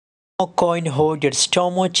Coin holders,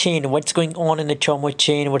 Tomo chain. What's going on in the Tomo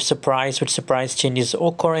chain? What surprise changes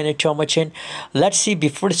occur in the Tomo chain? Let's see.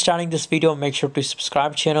 Before starting this video, make sure to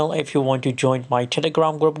subscribe channel. If you want to join my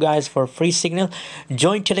Telegram group, guys, for free signal,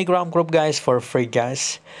 join Telegram group, guys, for free,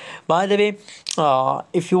 guys. By the way,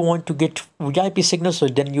 if you want to get VIP signal, so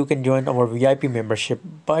then you can join our VIP membership,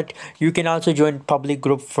 but you can also join public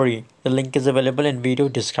group free. The link is available in video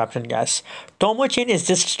description, guys. Tomo chain is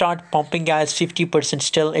just start pumping, guys. 50%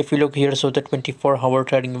 still. If you look here, so the 24-hour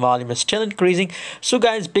trading volume is still increasing. So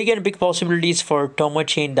guys, big possibilities for Tomo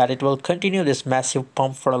chain that it will continue this massive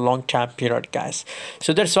pump for a long time period, guys.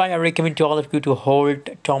 So that's why I recommend to all of you to hold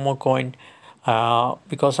Tomo coin,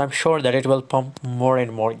 because I'm sure that it will pump more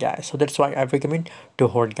and more, guys. So that's why I recommend to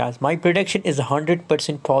hold, guys. My prediction is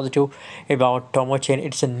 100% positive about Tomo chain.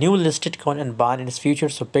 It's a new listed coin and Binance future,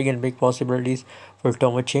 so big possibilities for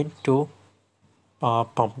Tomo chain to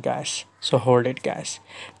pump, guys. So hold it, guys.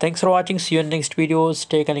 Thanks for watching. See you in next videos.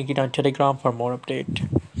 Stay connected on Telegram for more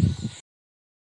update.